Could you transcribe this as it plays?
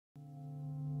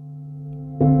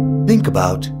Think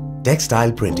about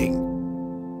textile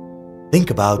printing. Think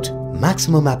about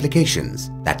maximum applications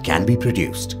that can be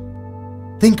produced.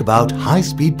 Think about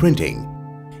high-speed printing,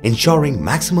 ensuring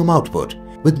maximum output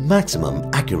with maximum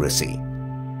accuracy.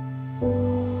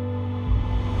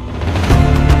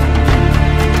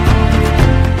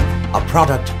 A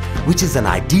product which is an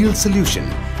ideal solution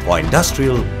for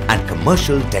industrial and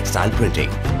commercial textile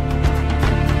printing.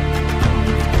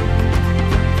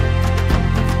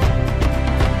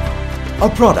 A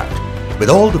product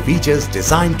with all the features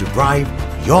designed to drive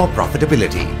your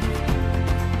profitability,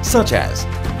 such as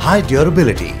high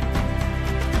durability,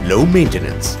 low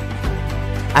maintenance,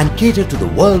 and cater to the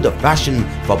world of fashion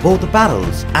for both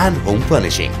apparels and home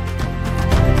furnishing.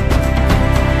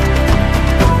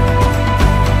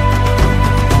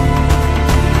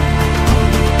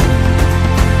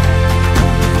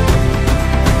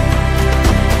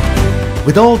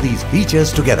 With all these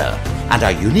features together and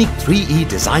our unique 3E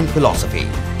design philosophy,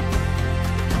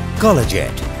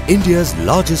 Colorjet, India's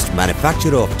largest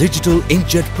manufacturer of digital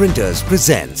inkjet printers,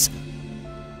 presents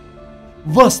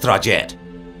Vastrajet,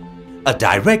 a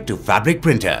direct-to-fabric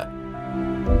printer.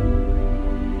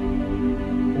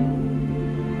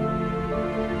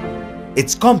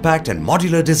 Its compact and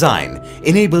modular design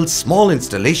enables small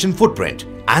installation footprint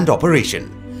and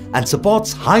operation and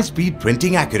supports high-speed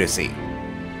printing accuracy.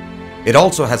 It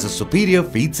also has a superior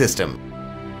feed system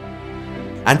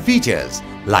and features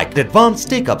like the advanced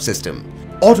take-up system,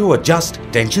 auto-adjust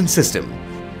tension system,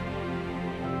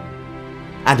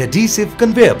 and adhesive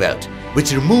conveyor belt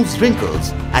which removes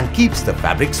wrinkles and keeps the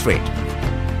fabric straight.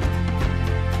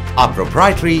 Our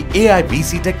proprietary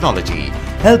AIBC technology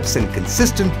helps in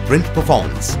consistent print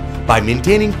performance by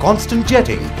maintaining constant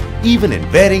jetting even in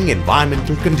varying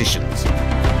environmental conditions.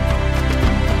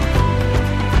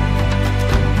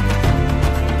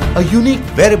 A unique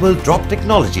variable drop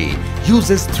technology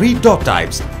uses 3 dot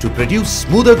types to produce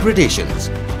smoother gradations,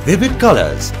 vivid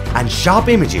colors and sharp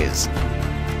images.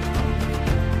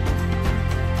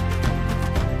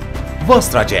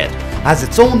 Vastrajet has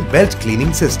its own belt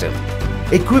cleaning system.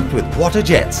 Equipped with water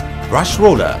jets, brush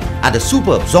roller and a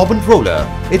super absorbent roller,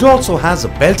 it also has a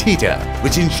belt heater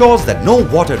which ensures that no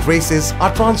water traces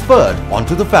are transferred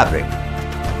onto the fabric.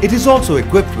 It is also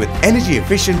equipped with energy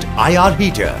efficient IR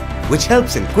heater which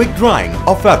helps in quick drying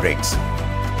of fabrics.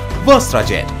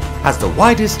 Vastrajet has the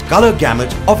widest color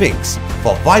gamut of inks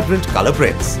for vibrant color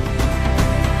prints.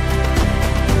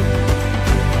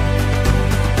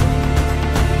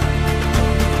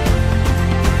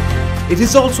 It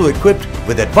is also equipped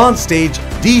with advanced stage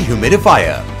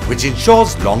dehumidifier which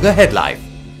ensures longer head life,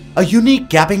 a unique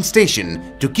capping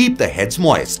station to keep the heads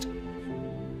moist.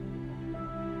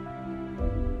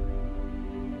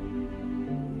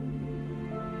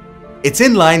 Its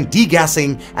inline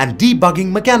degassing and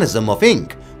debugging mechanism of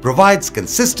ink provides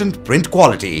consistent print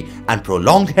quality and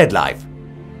prolonged head life.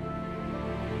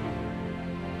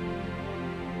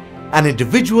 An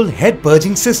individual head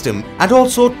purging system and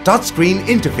also touchscreen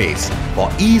interface for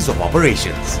ease of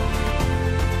operations,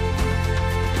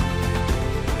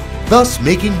 thus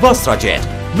making Vastrajet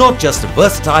not just a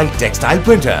versatile textile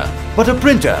printer but a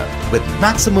printer with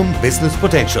maximum business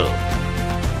potential.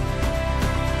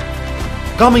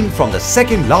 Coming from the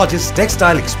second largest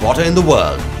textile exporter in the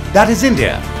world, that is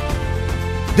India.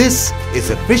 This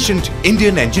is efficient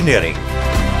Indian engineering.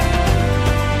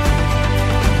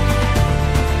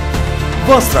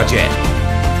 Vastrajet.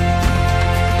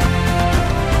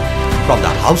 From the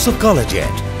House of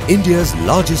Colorjet, India's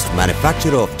largest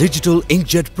manufacturer of digital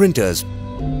inkjet printers.